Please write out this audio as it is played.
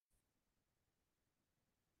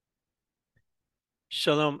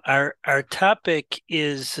Shalom. Our topic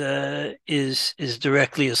is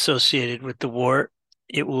directly associated with the war.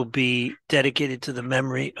 It will be dedicated to the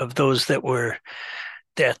memory of those that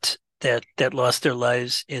lost their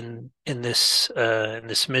lives in this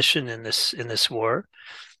mission in this war.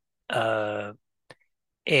 Uh,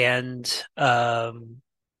 and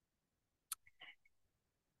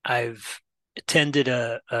I've attended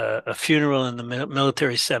a funeral in the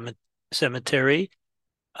military cemetery.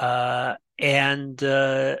 And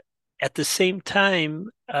At the same time,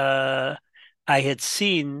 I had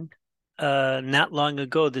seen not long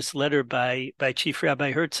ago this letter by Chief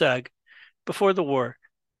Rabbi Herzog before the war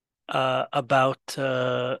uh, about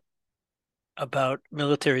uh, about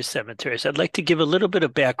military cemeteries. I'd like to give a little bit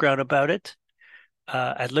of background about it.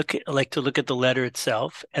 I'd like to look at the letter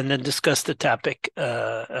itself and then discuss the topic in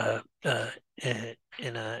a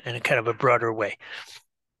kind of a broader way.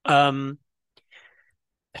 Um,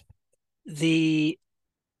 the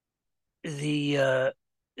the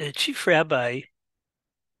chief rabbi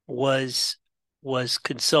was was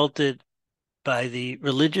consulted by the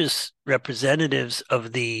religious representatives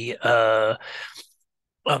of the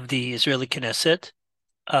Israeli Knesset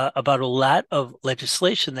about a lot of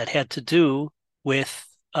legislation that had to do with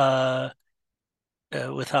with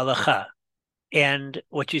halacha. And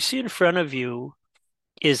what you see in front of you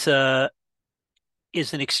is a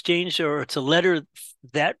is an exchange, or it's a letter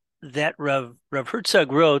that Rav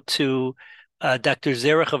Herzog wrote to Dr.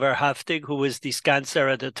 Zerach of Haftig, who was the Sgan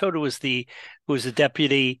Sara Datot, who was the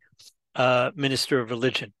deputy minister of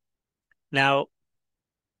religion. Now,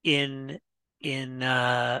 in in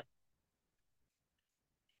uh,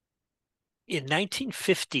 in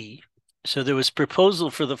 1950, so there was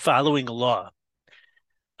proposal for the following law: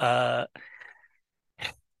 uh,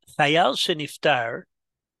 Chayal sheniftar,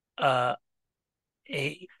 uh,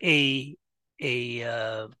 a a a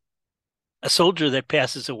uh, a soldier that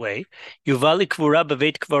passes away, Yuvali Kvura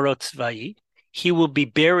Baveit Kvarot Tzvayi, he will be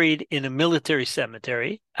buried in a military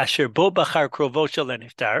cemetery, Asher Bo Bachar Krovo Shel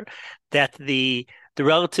Niftar, that the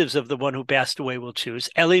relatives of the one who passed away will choose.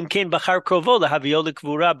 Elim Kain Bachar Krovo Lahavio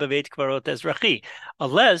Kvura Baveit Kvarot Ezrachi,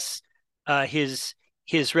 unless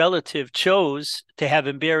his relative chose to have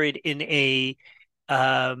him buried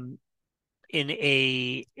um, in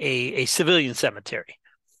a civilian cemetery.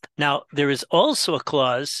 Now, there is also a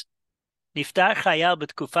clause Niftar chayal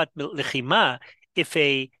b'tkufat lechima, if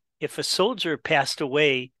a soldier passed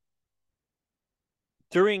away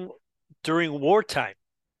during wartime,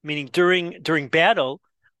 meaning during battle,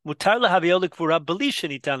 mutar lahavio lekvura b'li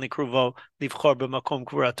shenitan lekruvo livchor b'makom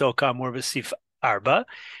kvurato kamor b'sif arba.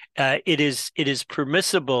 It is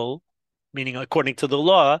permissible, meaning according to the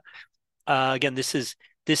law. Again, this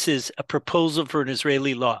is a proposal for an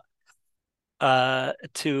Israeli law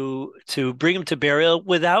to bring him to burial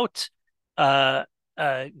without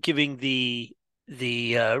giving the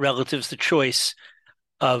relatives the choice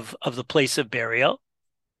of the place of burial,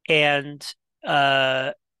 and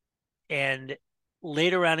uh, and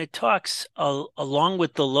later on it talks along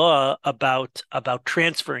with the law about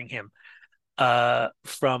transferring him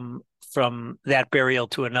from that burial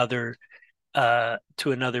to another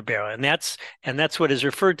burial, and that's what is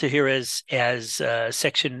referred to here as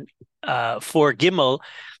section 4 Gimel.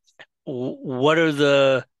 What are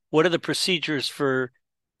the procedures for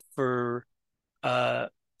uh,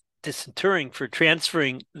 disinterring, for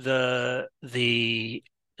transferring the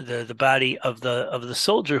body of the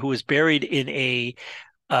soldier who was buried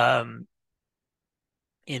um,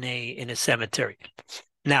 in a cemetery?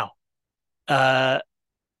 Now, uh,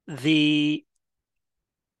 the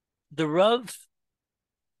the Rav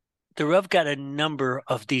the Rav got a number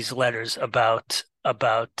of these letters had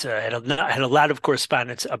a lot of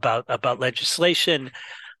correspondence about legislation,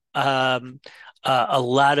 um, a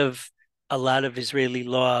lot of Israeli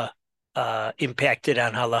law impacted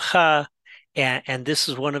on halacha, and this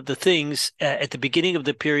is one of the things at the beginning of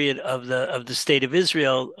the period of the state of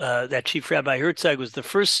Israel that Chief Rabbi Herzog was the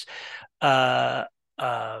first uh,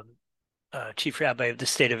 uh, chief rabbi of the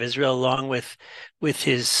state of Israel, along with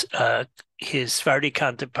his Sephardi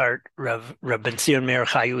counterpart Rav Ben Zion Meir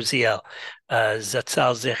Chai Uziel,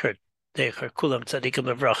 Zatzal Zecher Kulam Tzadikim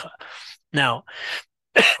Levracha. Now,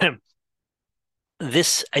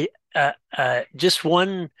 this just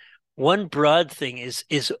one broad thing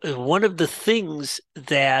is one of the things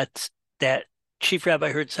that Chief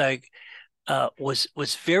Rabbi Herzog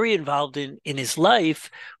was very involved in his life,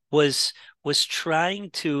 was trying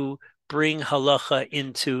to bring halacha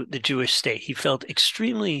into the Jewish state. He felt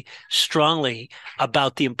extremely strongly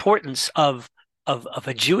about the importance of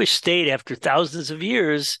a Jewish state after thousands of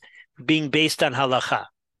years being based on halacha.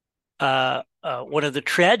 One of the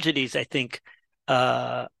tragedies, I think,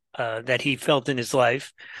 uh, that he felt in his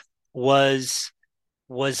life was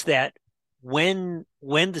that when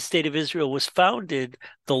the state of Israel was founded,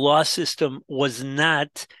 the law system was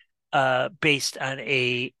not based on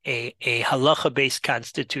a halacha based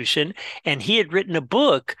constitution, and he had written a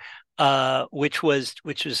book which was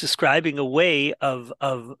describing a way of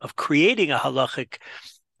creating a halachic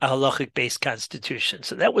based constitution.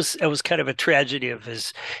 So that was kind of a tragedy of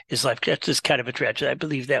his life. That's just kind of a tragedy. I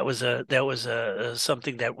believe that was a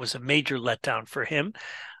something that was a major letdown for him.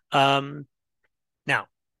 Um, Now,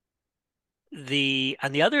 the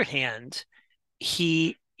on the other hand,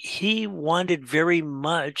 he wanted very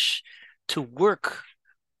much to work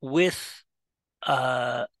with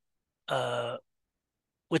uh uh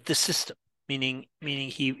with the system, meaning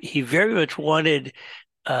he very much wanted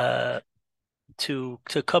uh to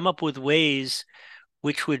come up with ways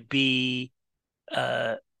which would be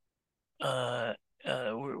uh uh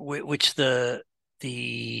which the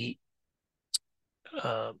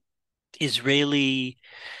uh Israeli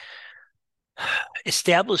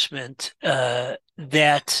establishment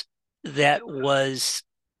that was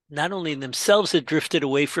not only themselves had drifted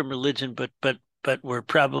away from religion, but were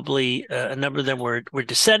probably a number of them were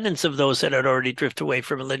descendants of those that had already drifted away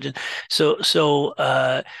from religion. So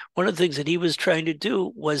one of the things that he was trying to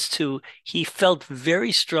do was he felt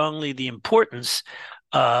very strongly the importance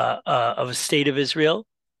of a state of Israel.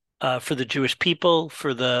 For the Jewish people,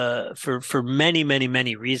 for many, many,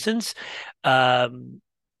 many reasons, um,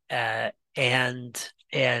 and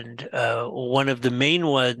one of the main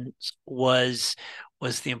ones was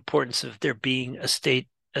the importance of there being a state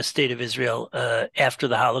of Israel after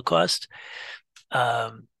the Holocaust.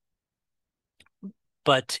 Um,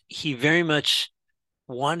 but he very much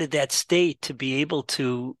wanted that state to be able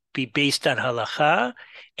to be based on halacha,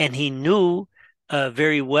 and he knew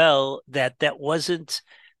very well that that wasn't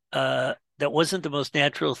the most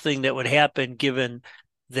natural thing that would happen, given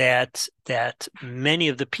that many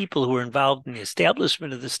of the people who were involved in the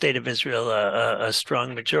establishment of the state of Israel, a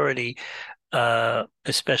strong majority,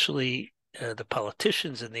 especially the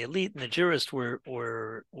politicians and the elite and the jurists,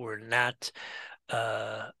 were not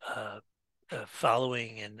uh, uh,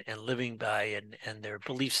 following and living by, and their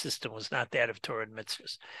belief system was not that of Torah and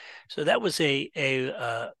mitzvahs. So that was a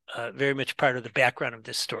very much part of the background of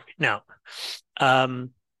this story. Now,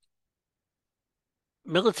 um,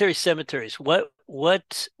 military cemeteries.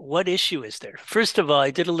 What issue is there? First of all,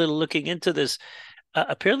 I did a little looking into this.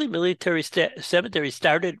 Apparently, cemeteries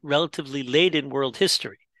started relatively late in world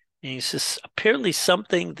history. And it's just apparently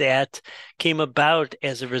something that came about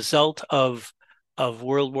as a result of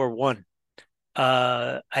World War One.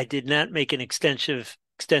 I did not make an extensive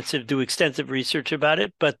research about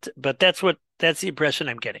it, but that's the impression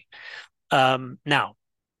I'm getting. Now,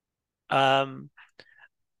 um,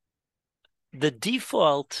 the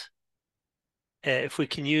default, if we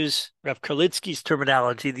can use Rav Karlitsky's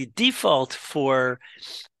terminology, the default for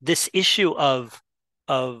this issue of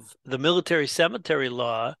the military cemetery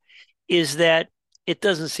law is that it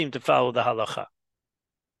doesn't seem to follow the halacha.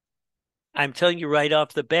 I'm telling you right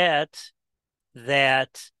off the bat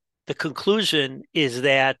that the conclusion is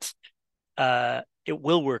that it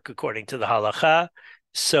will work according to the halacha.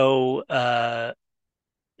 So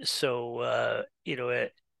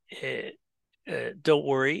don't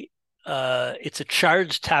worry. It's a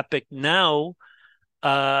charged topic now,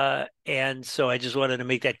 and so I just wanted to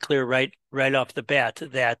make that clear right off the bat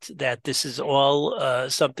that this is all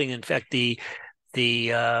something. In fact, the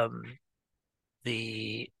Chavit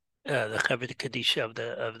Kadisha of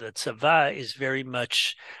the Tzava is very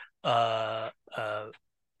much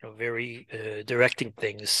very directing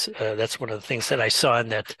things. That's one of the things that I saw in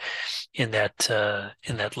that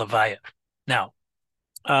Levaya. Now,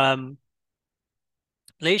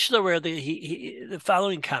 Leishler, the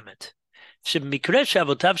following comment. שבמקרה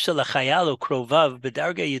שאבותיו של החייל או קרוביו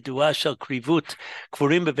בדרגה ידועה של קריבות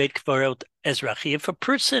קבורים בבית קברות אזרחי, if a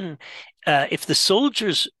person, if the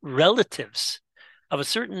soldier's relatives of a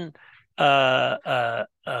certain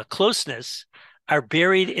closeness are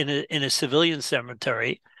buried in a civilian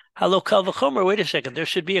cemetery, halo kal v'chomer, wait a second, there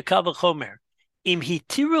should be a kal v'chomer. Im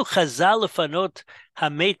hitiru chazal lefanot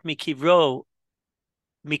hamet mikivro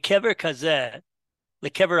mikever kazeh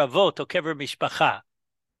lekever avot or kever mishpacha.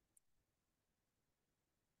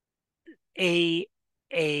 A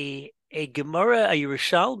Gemara, a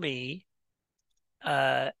Yerushalmi,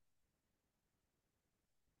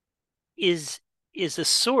 is a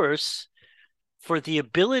source for the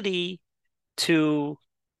ability to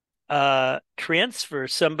transfer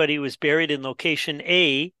somebody who was buried in location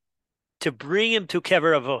A to bring him to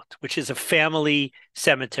Kever Avot, which is a family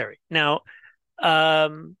cemetery. Now,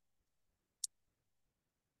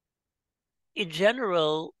 in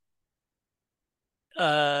general,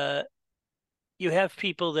 uh, you have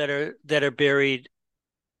people that are buried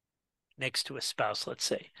next to a spouse, let's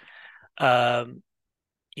say. Um,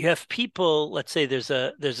 you have people, let's say there's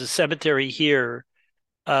a cemetery here,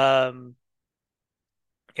 um,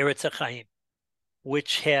 Eretz Chaim,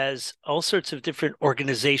 which has all sorts of different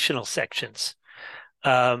organizational sections.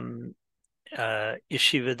 Um,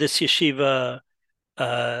 yeshiva,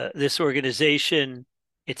 this organization,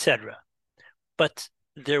 etc. But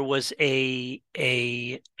there was a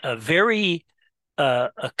very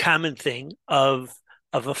a common thing of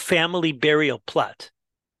a family burial plot,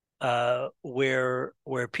 where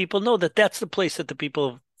people know that that's the place that the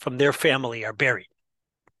people from their family are buried.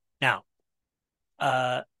 Now,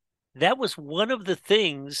 uh, that was one of the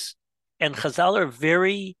things, and Chazal are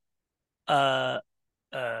very uh,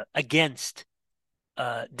 against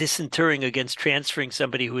disinterring, against transferring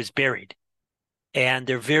somebody who is buried. And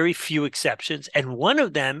there are very few exceptions. And one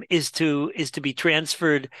of them is to be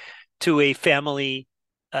transferred to a family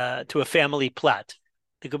plot.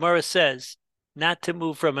 The Gemara says not to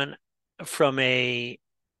move from a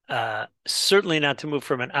certainly not to move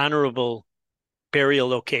from an honorable burial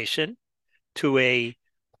location to a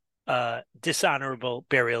dishonorable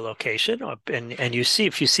burial location. And you see,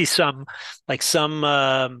 if you see some, like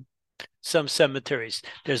some cemeteries,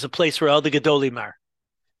 there's a place where all the Gedolim are.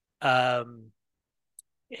 Um,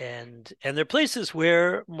 and there are places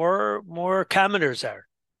where more commoners are.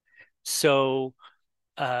 So,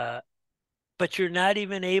 uh, but you're not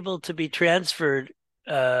even able to be transferred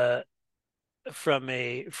uh, from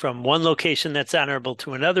one location that's honorable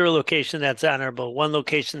to another location that's honorable, one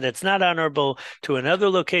location that's not honorable to another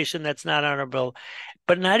location that's not honorable,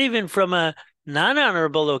 but not even from a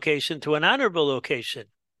non-honorable location to an honorable location.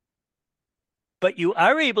 But you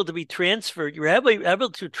are able to be transferred. You're able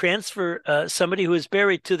to transfer somebody who is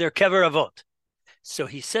buried to their kever avot. So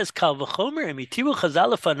he says, "Kal v'chomer emitiru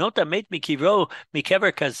chazal lefanot hamet mikiro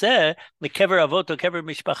mikever kazeh mikever avot or kever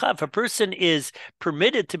mishpacha." If a person is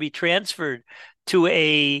permitted to be transferred to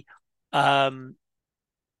a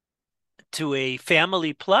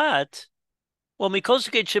family plot, well,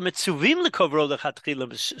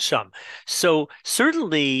 so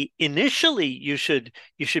certainly initially you should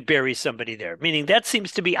bury somebody there. Meaning that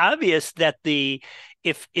seems to be obvious that the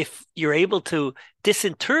if you're able to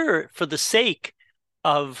disinter for the sake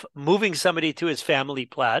of moving somebody to his family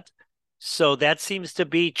plot, so that seems to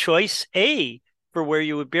be choice A for where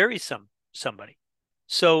you would bury somebody.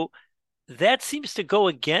 So that seems to go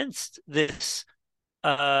against this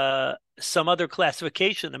some other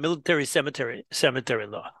classification, the military cemetery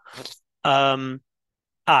law. Um,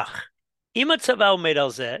 ach,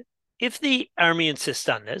 if the army insists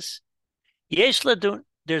on this,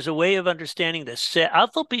 there's a way of understanding this. More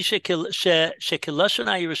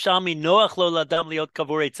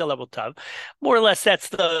or less, that's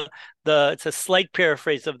the it's a slight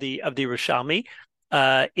paraphrase of the Yerushalmi.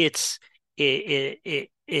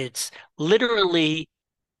 It's literally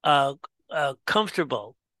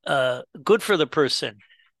comfortable, good for the person.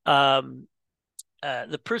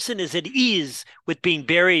 The person is at ease with being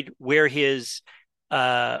buried where his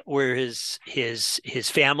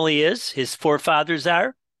family is, his forefathers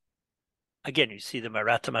are. Again, you see the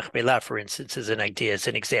Marat Machpelah, for instance, as an idea, as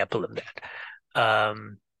an example of that.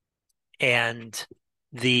 And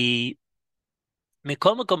the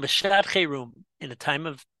Mikol Makom B'Shat Cherum, in a time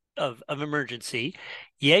of emergency,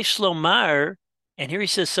 Yesh Lomar, and here he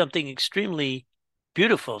says something extremely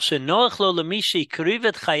beautiful. Shenoach lo lemishi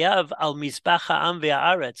krivet chayav al mizbach ha'am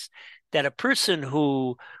ve'aretz, that a person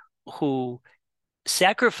who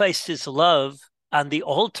sacrificed his love on the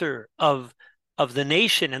altar of the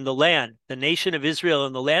nation and the nation of Israel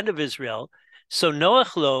and the land of Israel. So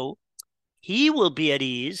Noach lo, he will be at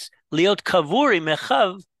ease, liot kavuri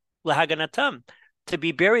mechav lahaganatam, to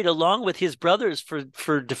be buried along with his brothers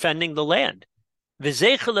for defending the land.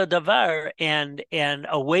 V'zeichel davar, and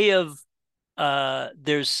a way of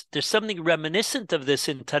there's something reminiscent of this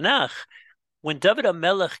in Tanakh when David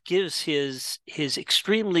HaMelech gives his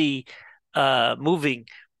extremely moving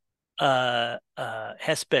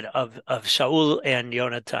hesped of Shaul and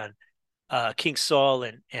Yonatan, King Saul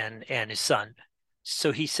and his son.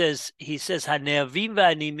 So he says Haneavim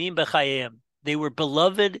v'animim b'chayim. They were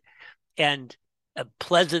beloved and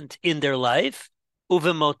pleasant in their life.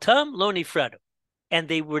 Uvemotam lo nifradu, and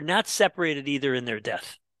they were not separated either in their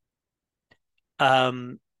death.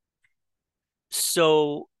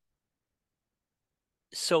 So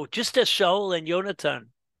just as Shaul and Yonatan,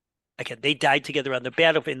 again, they died together on the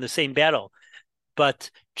battle in the same battle,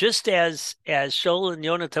 But just as Shaul and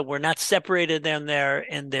Yonatan were not separated in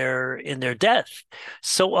their death,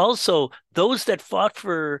 so also those that fought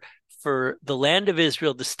for the land of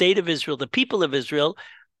Israel, the state of Israel, the people of Israel,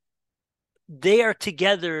 they are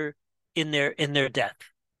together in their death.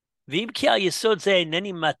 But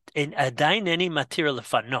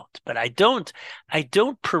I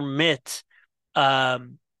don't permit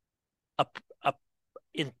um, a, a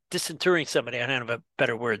in disinterring somebody. I don't have a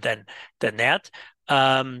better word than that.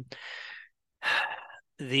 Um,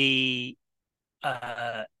 the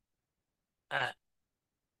uh, uh,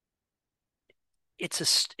 it's a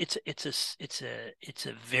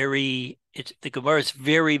very it's the Gemara is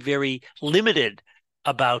very limited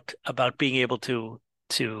about being able to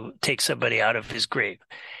take somebody out of his grave,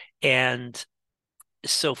 and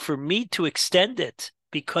so for me to extend it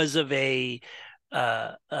because of a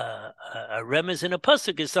remez in a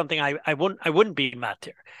pasuk is something I wouldn't be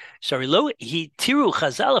matir. Sorry, lo he tiru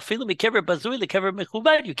chazal afilu mikever bazui lekever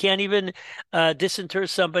mechubad. You can't even disinter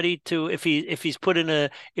somebody to if he's put in a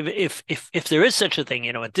if there is such a thing,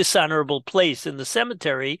 a dishonorable place in the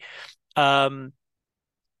cemetery. Rak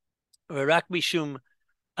mishum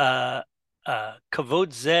kavod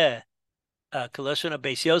zeh. Kaloshon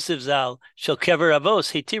Beis Yosef Zal Shel Kever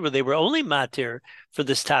Avos Hitiru. They were only matir for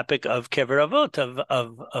this topic of Kever Avot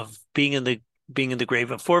of being in the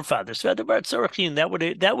grave of forefathers. So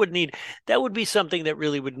that would be something that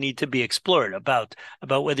really would need to be explored about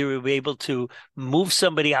whether we would be able to move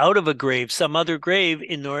somebody out of a grave, some other grave,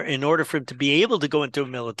 in order for him to be able to go into a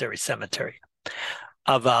military cemetery.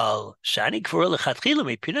 Aval Shani Kvura Lechatchila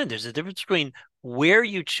Mipina. There's a difference between where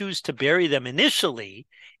you choose to bury them initially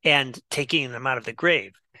and taking them out of the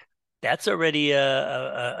grave. That's already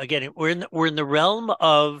again we're in the realm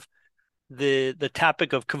of the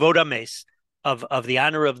topic of kavod hames, of the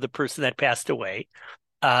honor of the person that passed away,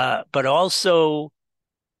 but also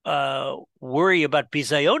worry about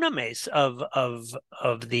bizayon hames of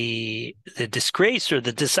the disgrace or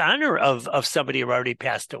the dishonor of somebody who already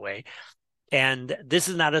passed away. And this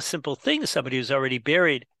is not a simple thing. Somebody who's already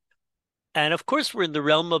buried. And of course, we're in the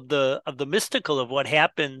realm of the mystical of what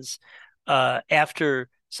happens after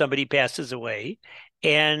somebody passes away,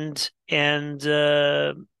 and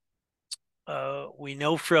we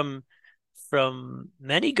know from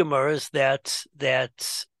many Gemaras that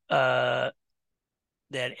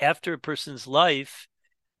after a person's life,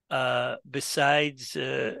 besides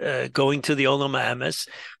going to the Olam Hames,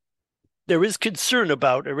 there is concern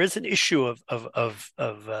about, there is an issue of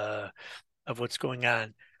what's going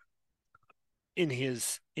on in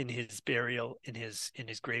his burial, in his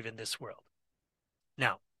grave in this world.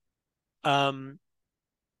 Now,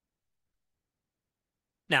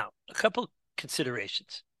 a couple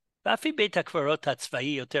considerations. What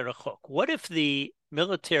if the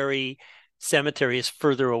military cemetery is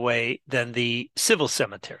further away than the civil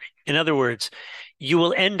cemetery? In other words, you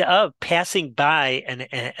will end up passing by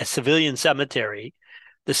a civilian cemetery,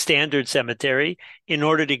 the standard cemetery, in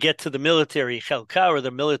order to get to the military chelka or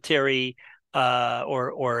the military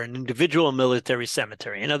or an individual military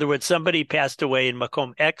cemetery. In other words, somebody passed away in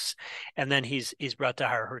Makom X, and then he's brought to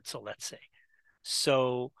Har Herzl, let's say.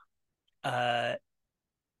 So,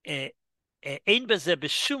 אין בזה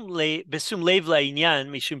בשום לב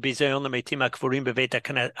לעניין משום ביזיון למתים הקבורים בבית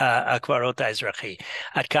הקברות האזרחי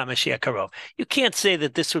עד כמה שיהיה קרוב. You can't say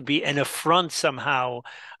that this would be an affront somehow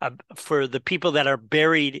for the people that are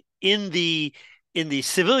buried in the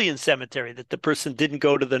civilian cemetery, that the person didn't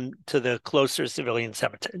go to the closer civilian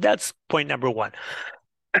cemetery. That's point number one.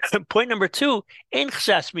 Point number two, ein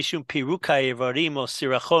chashash mishum piruk ha'evarim o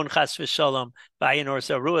sirachon chas v'shalom b'ayin or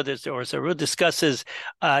zarua. The or zarua discusses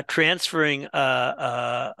transferring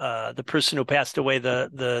the person who passed away,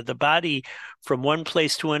 the body, from one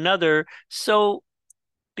place to another. So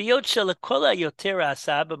biyot shelekol hayoter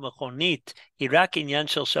ha'asah b'mechonit hi rak inyan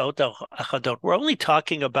shel shaot achadot. We're only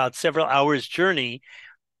talking about several hours journey.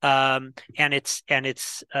 And it's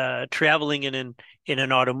traveling in an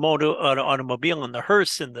automobile, in the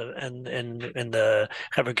hearse, in the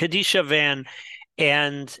Chaver Kadisha van,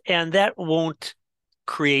 and that won't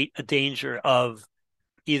create a danger of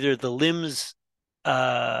either the limbs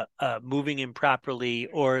moving improperly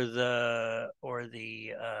or the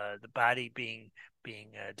body being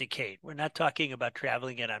decayed. We're not talking about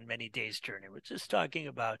traveling it on many days' journey. We're just talking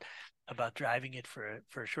about driving it for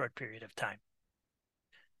a short period of time.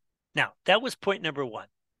 Now, that was point number one.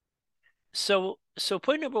 So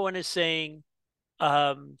point number one is saying,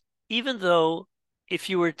 even though if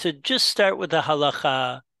you were to just start with the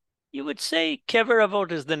halacha, you would say kever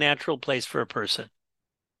avot is the natural place for a person.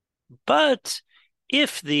 But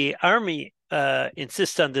if the army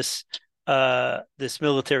insists on this this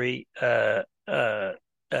military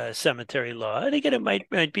cemetery law. And again, it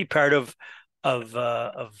might be part of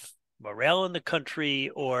morale in the country,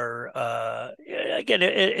 or again,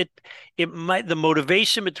 it might the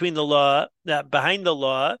motivation between the law behind the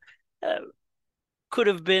law uh, could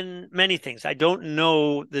have been many things. I don't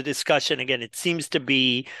know the discussion. Again, it seems to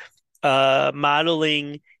be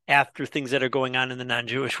modeling after things that are going on in the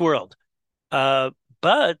non-Jewish world. Uh,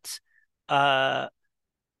 but uh,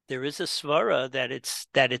 there is a svara that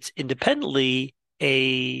it's independently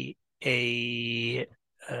a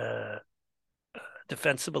uh,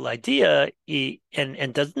 defensible idea,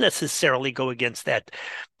 and doesn't necessarily go against that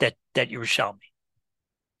Yerushalmi.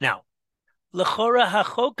 Now, l'chora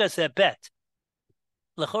hachok hazeh bet.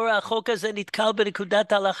 L'chora hachok hazeh nitkal b'nekudat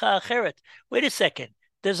halacha acheret. Wait a second.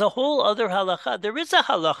 There's a whole other halacha. There is a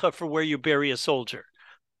halacha for where you bury a soldier.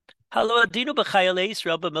 הלא הדינו בחיילי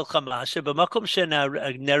ישראל במלחמה שבמקום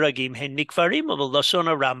שנהרגים הם נקברים, ובלשון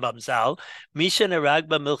הרמב"ם ז"ל, מי שנהרג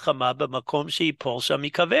במלחמה במקום שיפול שם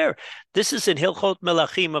ייקבר. This is in Hilchot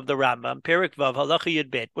Melachim of the Rambam, Perek Vav, Halacha Yud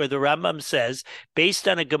Bet, where the Rambam says, based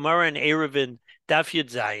on a Gemara in Eruvin, Daf Yud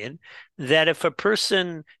Zayin, that if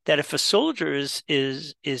a soldier is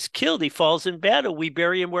killed, he falls in battle, we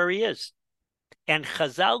bury him where he is. And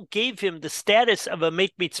Chazal gave him the status of a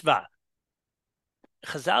Meit Mitzvah.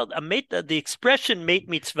 Chazal, the expression "meit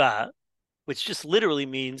mitzvah," which just literally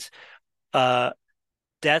means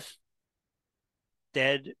death,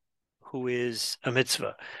 dead, who is a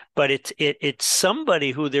mitzvah, but it's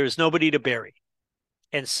somebody who there's nobody to bury,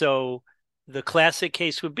 and so the classic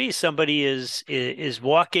case would be somebody is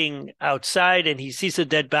walking outside and he sees a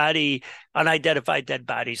dead body, unidentified dead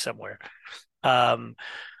body somewhere. Um,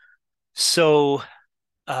 so.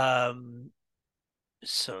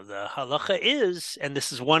 So the halacha is, and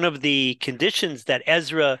this is one of the conditions that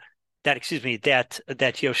Yoshua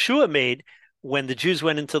made when the Jews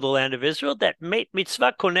went into the land of Israel, that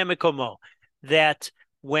mitzvah koneh mekomo, that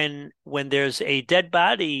when there's a dead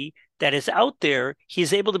body that is out there,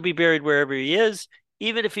 he's able to be buried wherever he is,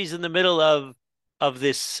 even if he's in the middle of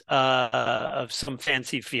this of some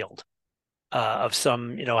fancy field, of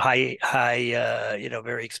some high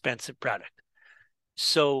very expensive product.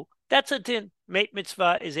 So that's a din. Meit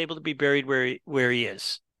mitzvah is able to be buried where he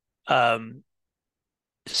is.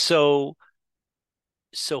 So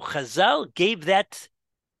Chazal gave that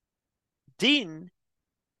din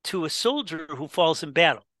to a soldier who falls in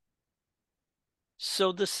battle.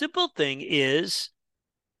 So the simple thing is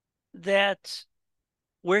that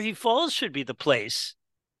where he falls should be the place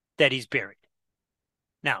that he's buried.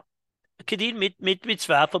 Now, Kedin mit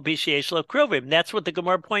mitzvah krovim. That's what the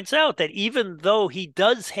Gemara points out, that even though he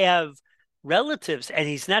does have relatives and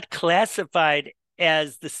he's not classified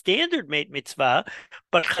as the standard meit mitzvah,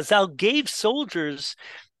 but Chazal gave soldiers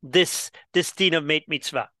this din of meit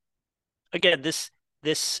mitzvah. Again,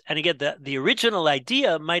 the original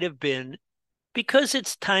idea might have been because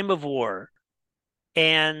it's time of war,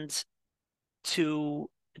 and to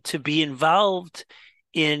be involved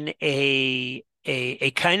in a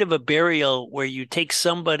kind of a burial where you take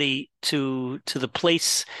somebody to the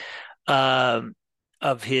place of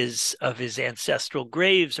his ancestral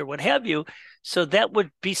graves or what have you. So that would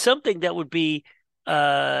be something that would be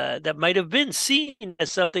that might have been seen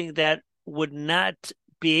as something that would not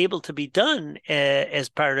be able to be done as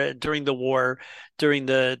part of during the war, during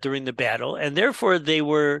the battle, and therefore they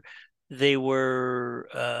were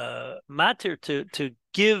matter to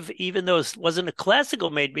give, even though it wasn't a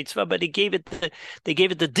classical meit mitzvah, but they gave it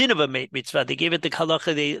the din of a meit mitzvah. They gave it the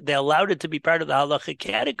halacha. They allowed it to be part of the halacha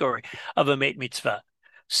category of a meit mitzvah.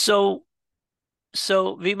 So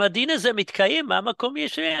v'madina ze mitkayim, ma'makom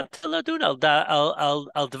yeshem ladun al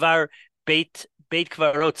dvar beit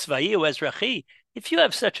kvarot tzvayi u ezrachi. If you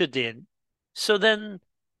have such a din, so then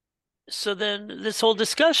this whole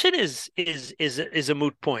discussion is a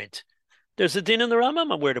moot point. There's a din in the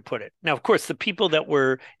Rambam on where to put it. Now, of course, the people that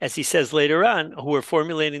were, as he says later on, who were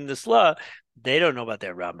formulating this law, they don't know about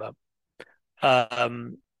that Rambam.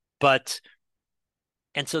 And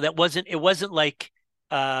so it wasn't like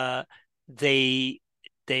they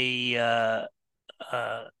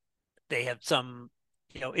have some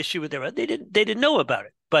issue with their, they didn't know about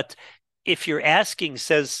it. But if you're asking,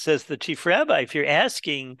 says the chief rabbi, if you're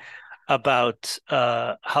asking about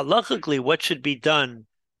halachically what should be done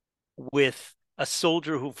with a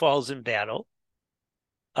soldier who falls in battle,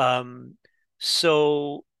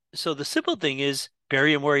 so the simple thing is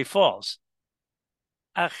bury him where he falls.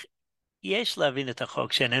 יש להבין את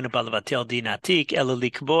החוק שאיננו בא לבטל דין עתיק, אלא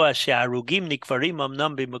לקבוע שההרוגים נקברים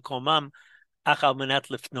אמנם במקומם, אך על מנת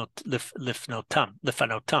לפנותם.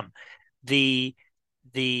 The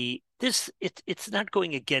it's not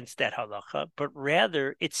going against that halacha, but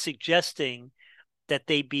rather it's suggesting that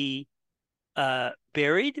they be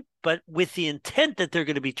buried, but with the intent that they're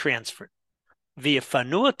going to be transferred. And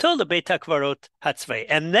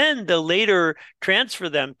then they'll later transfer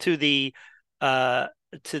them to the uh,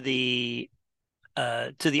 to the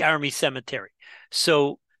army cemetery.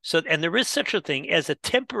 And there is such a thing as a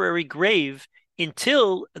temporary grave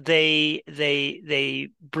until they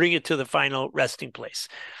bring it to the final resting place.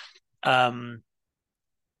 Now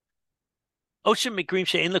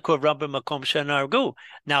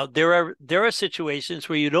there are situations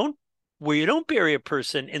where you don't bury a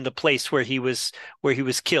person in the place where he was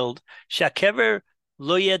killed. Shakever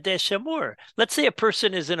lo yadeh shamur. Let's say a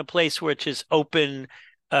person is in a place which is open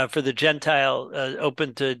for the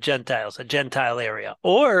open to Gentiles, a Gentile area,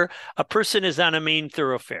 or a person is on a main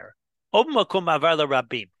thoroughfare. You don't want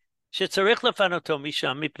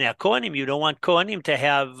Kohanim to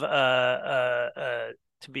have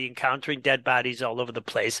to be encountering dead bodies all over the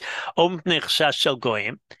place. And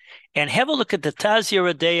have a look at the Taz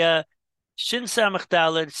Yerodea Shin Samach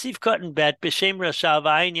Daled Sivkot and Bet B'Shem Rashav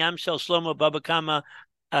Ayin Yam Shel Shlomo Baba Kama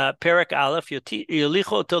Perak Aleph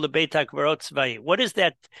Yolicho to the Beit HaKvarot Tzvai. What is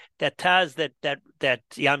that Taz that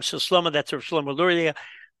Yam Shel Shlomo, that's Rav Shlomo Luria,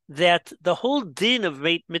 that the whole din of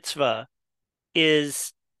Meit Mitzvah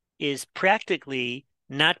is practically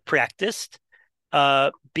not practiced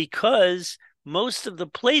because most of the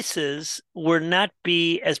places were not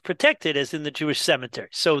be as protected as in the Jewish cemetery.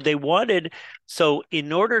 So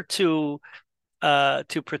in order to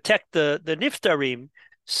protect the niftarim,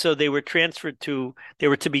 so they were to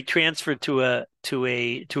be transferred to a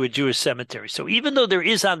Jewish cemetery. So even though there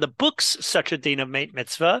is on the books such a din of Meit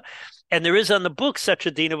Mitzvah, and there is on the books such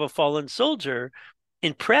a din of a fallen soldier,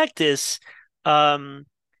 in practice, again,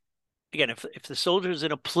 if the soldier is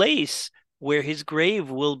in a place where his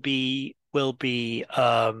grave will be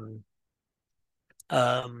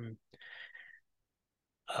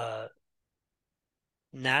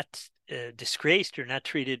not disgraced or not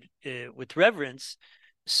treated with reverence,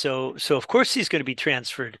 so of course he's going to be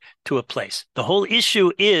transferred to a place. The whole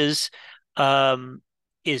issue is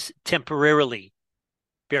temporarily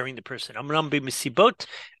burying the person. Amram b'misibot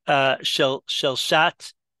shel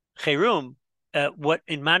shat cherum. What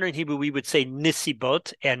in modern Hebrew we would say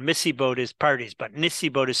nisibot, and misibot is parties, but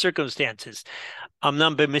nisibot is circumstances.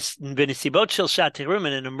 Amnam b'nisibot shel shat cherum,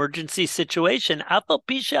 in an emergency situation, afal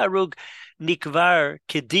pisha arug nikvar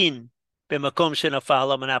kedin b'makom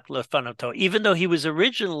shenafal amanap lefanato. Even though he was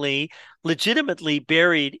originally legitimately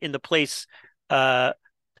buried in the place, but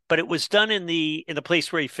it was done in the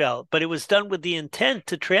place where he fell. But it was done with the intent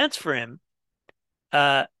to transfer him.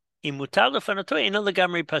 Not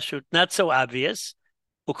so obvious.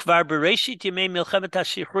 I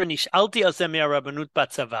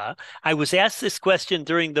was asked this question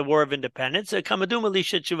during the War of Independence, and I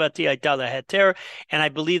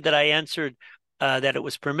believe that I answered that it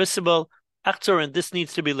was permissible. And this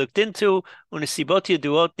needs to be looked into. I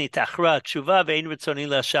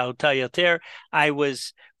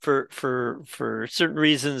was, for certain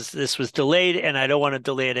reasons, this was delayed, and I don't want to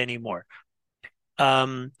delay it anymore.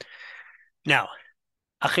 Now,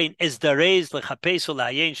 I'll get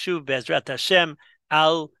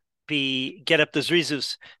up the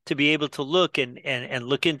zrizus to be able to look and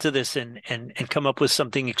look into this and come up with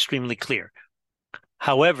something extremely clear.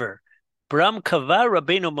 However, Bram Kava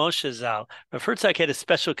Rabbeinu Moshe Zal, Rav Herzog had a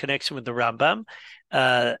special connection with the Rambam,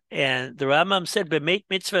 and the Rambam said, "B'meit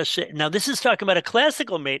mitzvah." Now, this is talking about a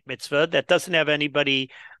classical meit mitzvah that doesn't have anybody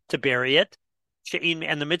to bury it.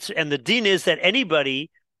 And the din is that anybody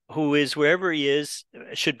who is wherever he is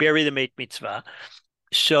should bury the meit mitzvah.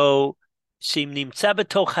 So so that's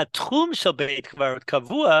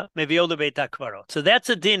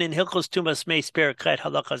a din in Hilchos Tumas Meis Perek Chet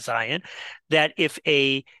Halacha Zayin, that if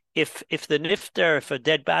a niftar, if a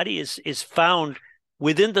dead body is found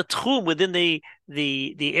within the tchum, within the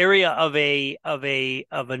area of a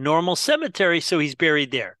normal cemetery, so he's buried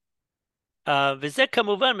there. So that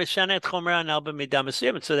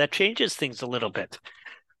changes things a little bit.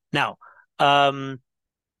 Now, and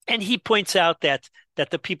he points out that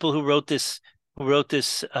the people who wrote this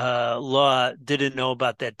law didn't know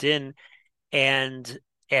about that din, and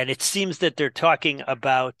it seems that they're talking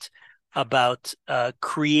about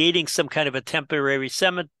creating some kind of a temporary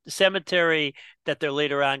cemetery that they're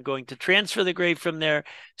later on going to transfer the grave from there.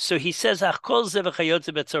 So he says,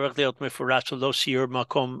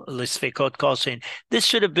 this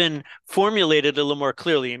should have been formulated a little more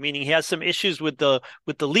clearly, meaning he has some issues with the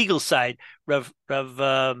legal side. Rav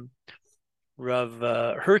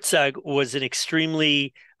Herzog was an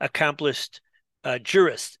extremely accomplished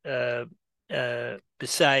jurist.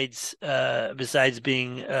 Besides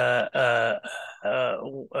being one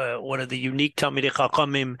of the unique Talmidei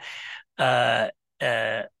Chachamim uh,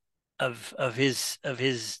 uh, of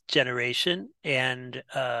his generation, and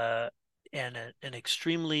an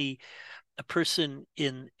extremely a person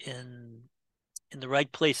in the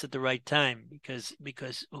right place at the right time, because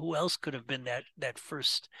who else could have been that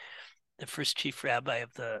first the first chief rabbi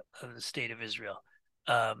of the state of Israel,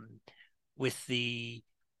 um, with the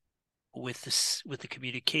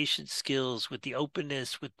communication skills, with the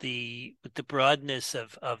openness, with the broadness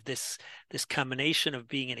of this combination of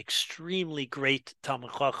being an extremely great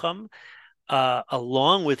Talmid Chacham,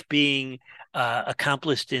 along with being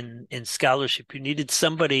accomplished in scholarship. You needed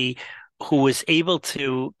somebody who was able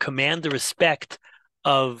to command the respect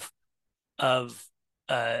of of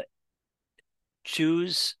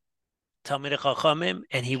Jews, Talmidei Chachamim,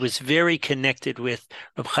 and he was very connected with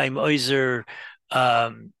Reb Chaim Oizer,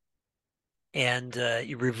 um, and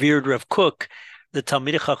he revered Rav Kook, the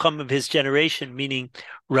Talmidei Chacham of his generation, meaning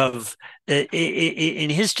Rav.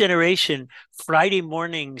 In his generation, Friday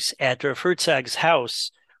mornings at Rav Herzog's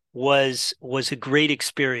house was a great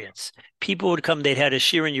experience. People would come; they'd had a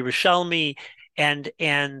shir in Yerushalmi, and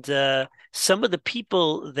some of the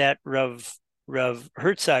people that Rav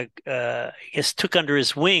Herzog, I guess, took under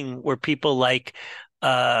his wing were people like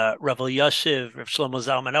Rav Elyashiv, Rav Shlomo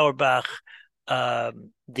Zalman Auerbach,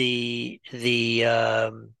 the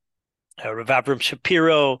Rav Avram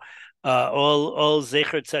Shapiro, all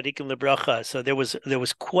Zecher Tzadikim Lebracha. So there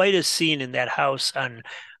was quite a scene in that house on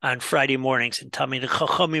Friday mornings, and Talmidei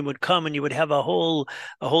Chachamim would come, and you would have a whole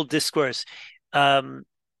discourse. Um,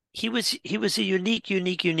 he was a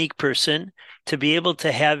unique person to be able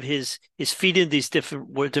to have his feet in these different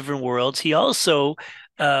worlds. He also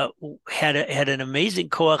had an amazing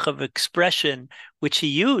koach of expression, which he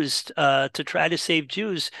used to try to save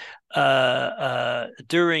Jews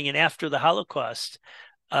during and after the Holocaust,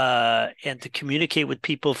 and to communicate with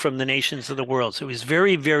people from the nations of the world. So he was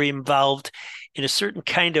very, very involved in a certain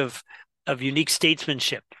kind of unique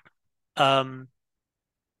statesmanship. Um,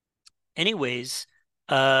 Anyways,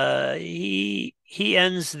 he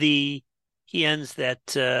ends that.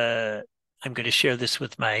 I'm going to share this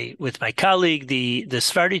with my colleague, the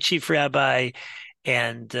Sephardi chief rabbi,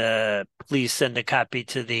 and please send a copy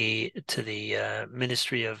to the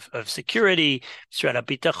Ministry of Security, Misrad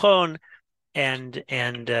HaBitachon, and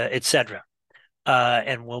etc.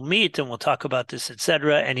 And we'll meet and we'll talk about this,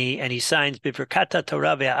 etc. And he signs Bivrakata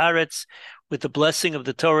Torah ve'aretz, with the blessing of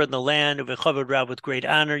the Torah and the land, of V'chavod Rab, with great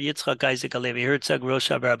honor, Yitzchak Isaac Alevi Herzog,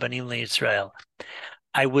 Rosh HaRabbanim LeYisrael.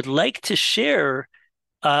 I would like to share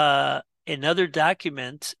another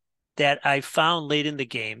document that I found late in the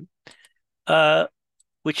game,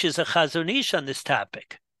 which is a Chazon Ish on this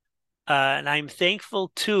topic. And I'm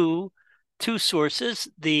thankful to two sources: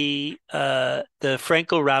 the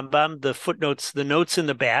Frankel Rambam, the footnotes, the notes in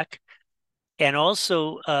the back, and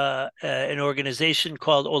also an organization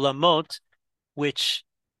called Olamot, which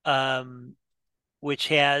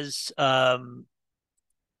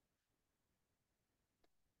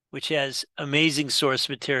has amazing source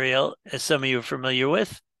material, as some of you are familiar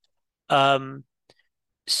with.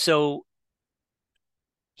 So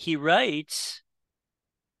he writes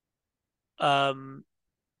about,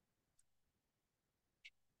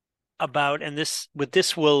 and with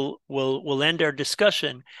this we'll end our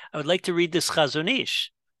discussion. I would like to read this Chazon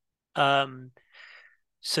Ish.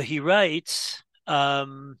 So he writes, You're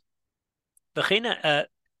not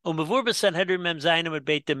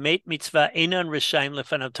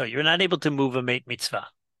able to move a mate mitzvah,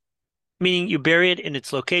 meaning you bury it in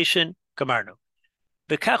its location. Kamarnu.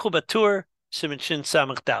 V'kachu batur siman shin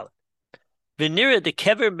samach dalet. V'nira the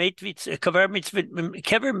kever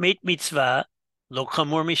mate mitzvah lo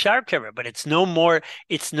chamur mishar kever, but it's no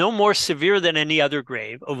more severe than any other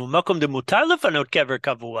grave. Uvumakom de mutar lefanot kever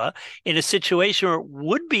kavua, in a situation where it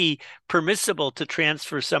would be permissible to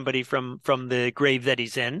transfer somebody from the grave that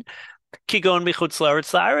he's in. Kigon michutz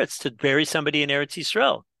laaretz, to bury somebody in Eretz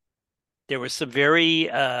Yisrael. There were some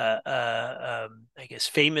very, I guess,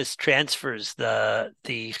 famous transfers. The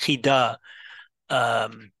Chida,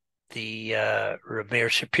 the Rabbi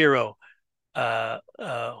Shapiro,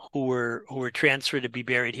 who were transferred to be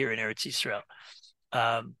buried here in Eretz Yisrael.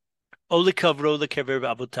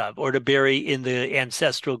 Or to bury in the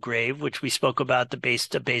ancestral grave, which we spoke about,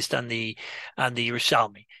 based on the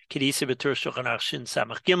Yerushalmi. The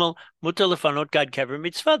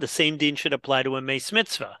same din should apply to a meis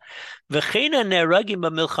mitzvah. The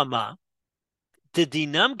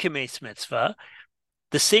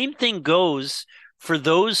same thing goes for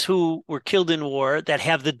those who were killed in war that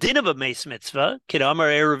have the din of a meis mitzvah,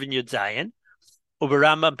 Kidamar Erev in Yud Zayin,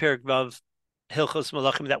 Uberambam Perik Vav Hilchos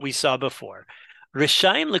Malachim that we saw before.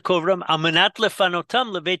 Rishayim lekovram amanat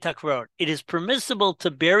lefanotam lebeit hakvarot. It is permissible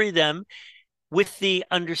to bury them with the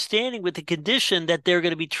understanding, with the condition that they're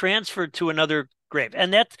going to be transferred to another grave,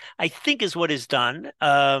 and that I think is what is done.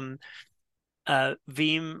 Vim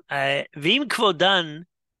kvodan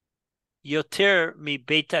yoter mi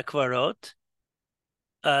beit hakvarot.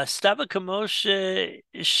 Stava kamo shehitnu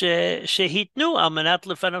almanat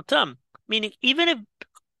lefanotam. Meaning, even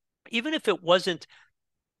if it wasn't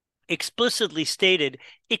explicitly stated,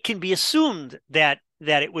 it can be assumed that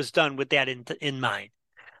it was done with that in mind.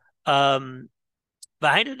 V'hainu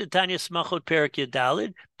detanya smachot perik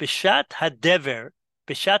yudalid b'shat hadever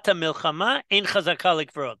b'shat hamilchama ein chazaka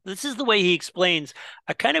lekvarot. This is the way he explains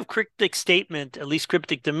a kind of cryptic statement, at leches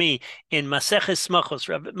cryptic to me, in Maseches Smachos.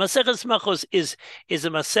 Maseches Smachos is a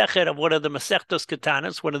masechet of one of the Masechtos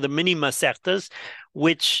Katanas, one of the mini Masechtas,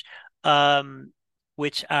 which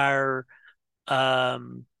are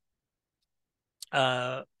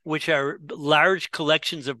large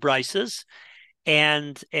collections of brises,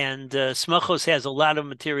 and Smachos has a lot of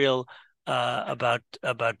material about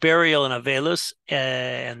burial and avelus,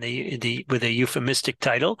 and the with a euphemistic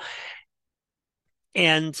title,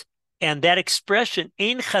 and that expression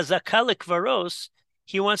ein chazaka lekvaros,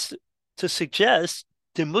 he wants to suggest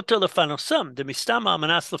the mutar lefanosam, the mistama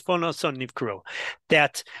amanas lefanosam nivkru,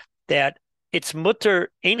 that it's mutar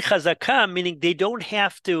ein chazaka, meaning they don't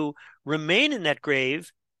have to remain in that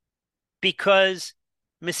grave, because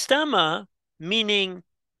mistama, meaning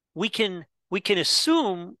we can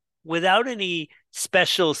assume without any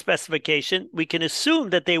special specification, we can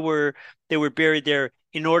assume that they were buried there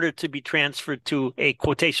in order to be transferred to a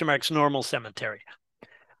quotation marks normal cemetery.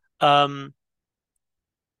 And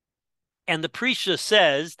the Prisha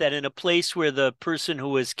says that in a place where the person who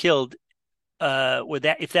was killed,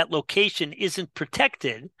 if that location isn't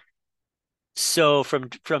protected, so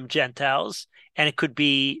from Gentiles, and it could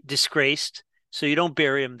be disgraced, so you don't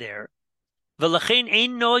bury him there. Therefore,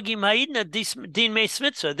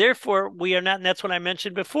 we are not, and that's what I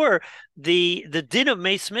mentioned before, the din of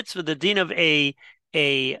meis mitzvah, the din of a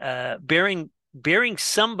burying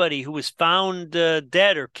somebody who was found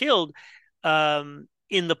dead or killed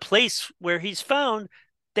in the place where he's found,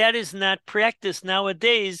 that is not practiced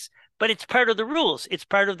nowadays, but it's part of the rules. It's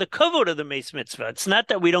part of the kavod of the meis mitzvah. It's not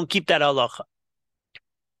that we don't keep that halacha.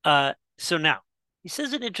 So now, he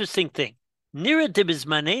says an interesting thing. We don't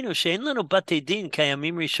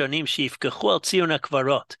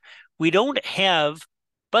have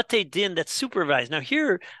batei din that's supervised. Now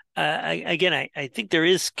here, again, I think there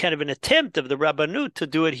is kind of an attempt of the Rabbanut to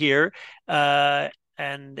do it here, but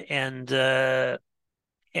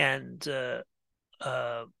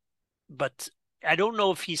I don't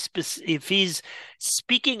know if he's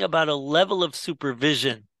speaking about a level of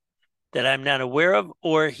supervision that I'm not aware of,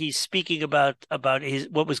 or he's speaking about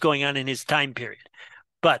what was going on in his time period.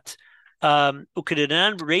 But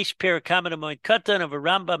Ukedanan Reish Perak Kamana Moed Katan of a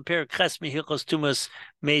Rambam Perak Ches Mihilchos Tumas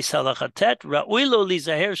Meis Halachatet Ra'uilo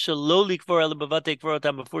Lizaher Shelo Likvor Ele Bavate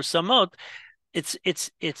Kvarotam Before Samot. It's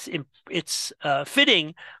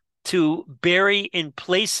fitting to bury in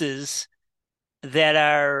places that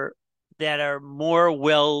are more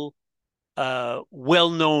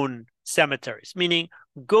well-known cemeteries, meaning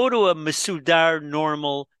go to a Masudar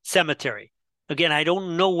normal cemetery. Again, I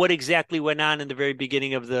don't know what exactly went on in the very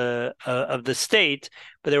beginning of the state,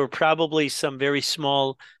 but there were probably some very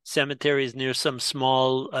small cemeteries near some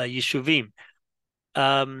small yeshuvim.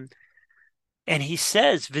 And he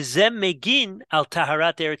says, "V'zem megin al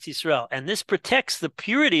taharat Eretz Yisrael," and this protects the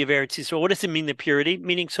purity of Eretz Yisrael. What does it mean, the purity?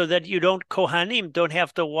 Meaning so that Kohanim don't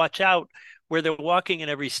have to watch out where they're walking in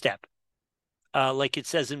every step, like it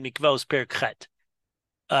says in Mikvahos Perek Chet.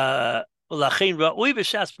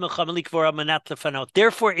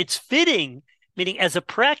 Therefore, it's fitting, meaning as a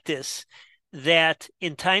practice, that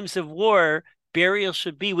in times of war, burial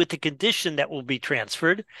should be with the condition that will be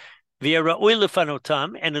transferred via ra'ui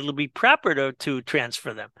lefanotam, and it'll be proper to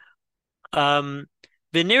transfer them. And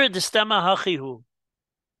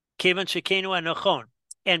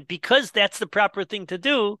because that's the proper thing to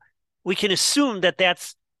do, we can assume that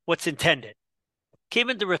that's what's intended.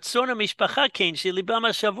 Given the ratzona mishpacha kein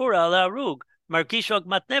shelibama shavura ala arug margish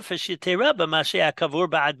ogmat nefesh yitera b'mashe akavur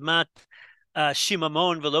ba'admat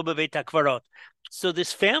shimamon v'lo b'veit hakvarot. So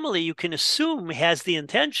this family, you can assume, has the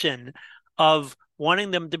intention of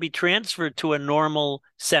wanting them to be transferred to a normal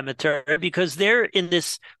cemetery, because they're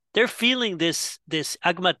feeling this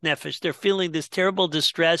agmat nefesh, they're feeling this terrible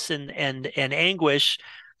distress and anguish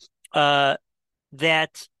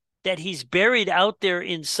that he's buried out there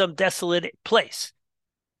in some desolate place.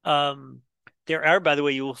 Um, there are, by the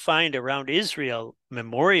way, you will find around Israel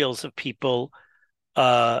memorials of people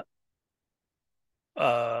uh,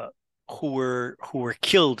 uh, who were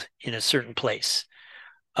killed in a certain place.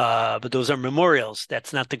 But those are memorials.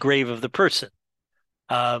 That's not the grave of the person.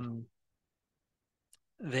 Um,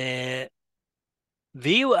 the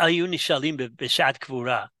Viu ayu nishalim b'shat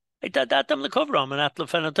kvura.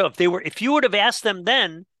 If you would have asked them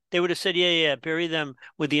then, they would have said, "Yeah, yeah, bury them,"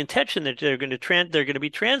 with the intention that they're going to be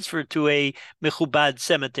transferred to a mechubad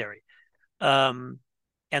cemetery. Um,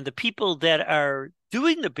 and the people that are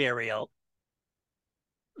doing the burial,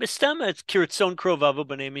 that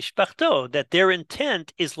their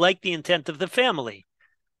intent is like the intent of the family.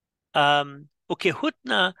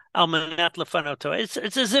 Ukehutna almanat lefanoto.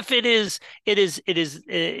 It's as if it is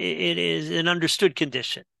an understood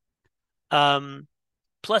condition. Um,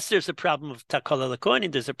 Plus, there's a problem of takala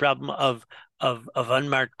lekohanim. There's a problem of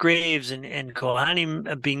unmarked graves and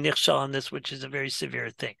kohanim being nichshal on this, which is a very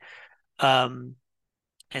severe thing. Um,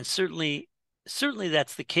 and certainly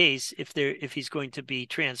that's the case if he's going to be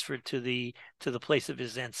transferred to the place of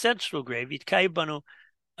his ancestral grave. Yitkayibanu.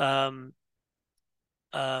 Um,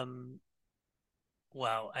 um,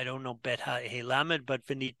 wow, I don't know bet helamed, but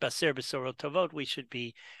v'nit baser besorot tovot. We should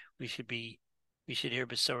be, we should hear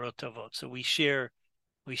besorot tovot. So we share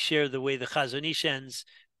the way the Chazon Ish ends,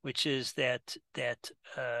 which is that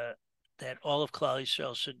all of Klal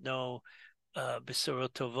Yisrael should know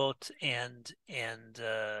besorot tovot and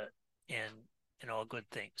all good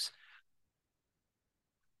things.